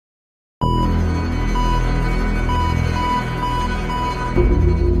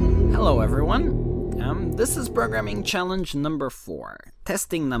Hello everyone, this is programming challenge number 4,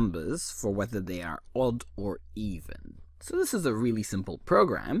 testing numbers for whether they are odd or even. So this is a really simple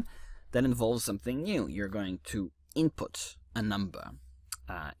program that involves something new. You're going to input a number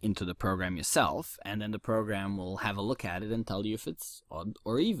into the program yourself, and then the program will have a look at it and tell you if it's odd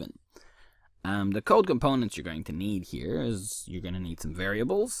or even. The code components you're going to need here is you're going to need some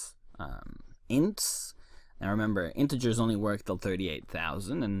variables, ints. Now remember, integers only work till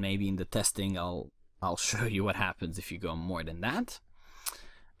 38,000, and maybe in the testing I'll show you what happens if you go more than that.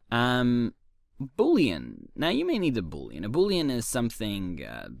 Boolean. Now you may need a boolean. A boolean is something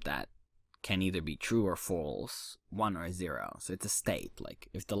that can either be true or false, 1 or 0. So it's a state, like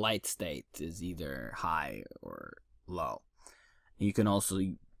if the light state is either high or low. You can also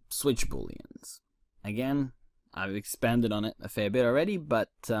switch booleans. Again, I've expanded on it a fair bit already,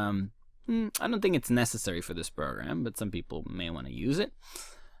 but I don't think it's necessary for this program, but some people may want to use it.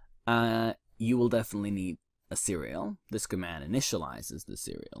 You will definitely need a serial. This command initializes the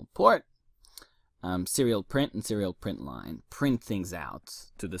serial port. Serial print and serial print line print things out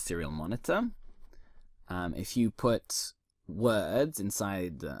to the serial monitor. If you put words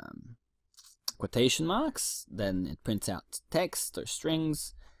inside quotation marks, then it prints out text or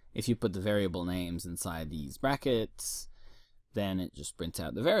strings. If you put the variable names inside these brackets, then it just prints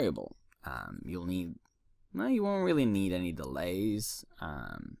out the variable. You won't really need any delays.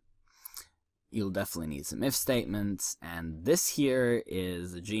 You'll definitely need some if statements, and this here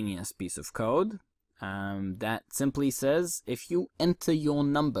is a genius piece of code that simply says if you enter your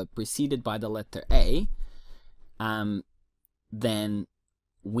number preceded by the letter A, then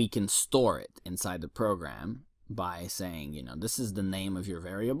we can store it inside the program by saying, you know, this is the name of your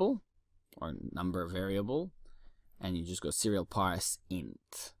variable or number variable, and you just go serial parse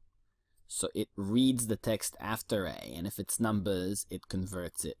int. So it reads the text after A, and if it's numbers, it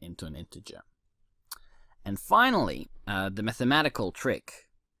converts it into an integer. And finally, the mathematical trick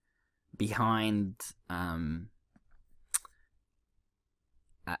behind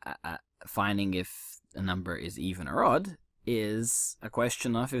finding if a number is even or odd is a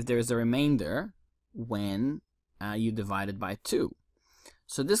question of if there is a remainder when you divide it by 2.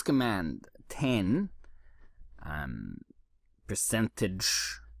 So this command 10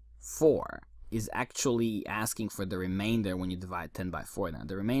 percentage 4 is actually asking for the remainder when you divide 10 by 4. Now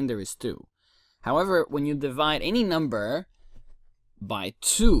the remainder is 2. However, when you divide any number by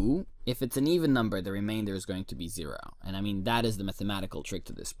 2, if it's an even number, the remainder is going to be 0. And I mean, that is the mathematical trick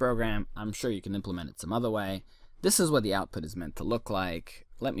to this program. I'm sure you can implement it some other way. This is what the output is meant to look like.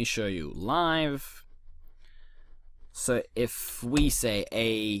 Let me show you live. So if we say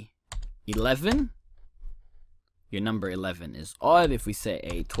A11, your number 11 is odd. If we say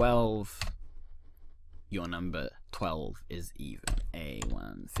A12, your number 12 is even.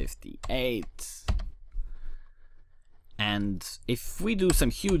 A158. And if we do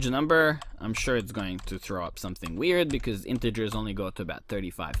some huge number, I'm sure it's going to throw up something weird because integers only go to about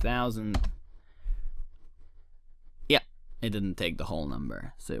 35,000. Yeah, it didn't take the whole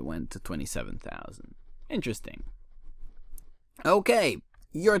number, so it went to 27,000. Interesting. Okay,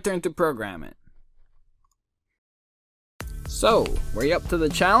 your turn to program it. So, were you up to the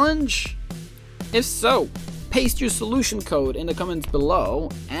challenge? If so, paste your solution code in the comments below,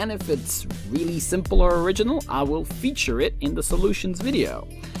 and if it's really simple or original, I will feature it in the solutions video.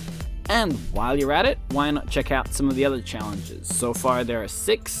 And while you're at it, why not check out some of the other challenges? So far there are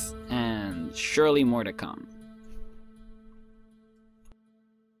 6, and surely more to come.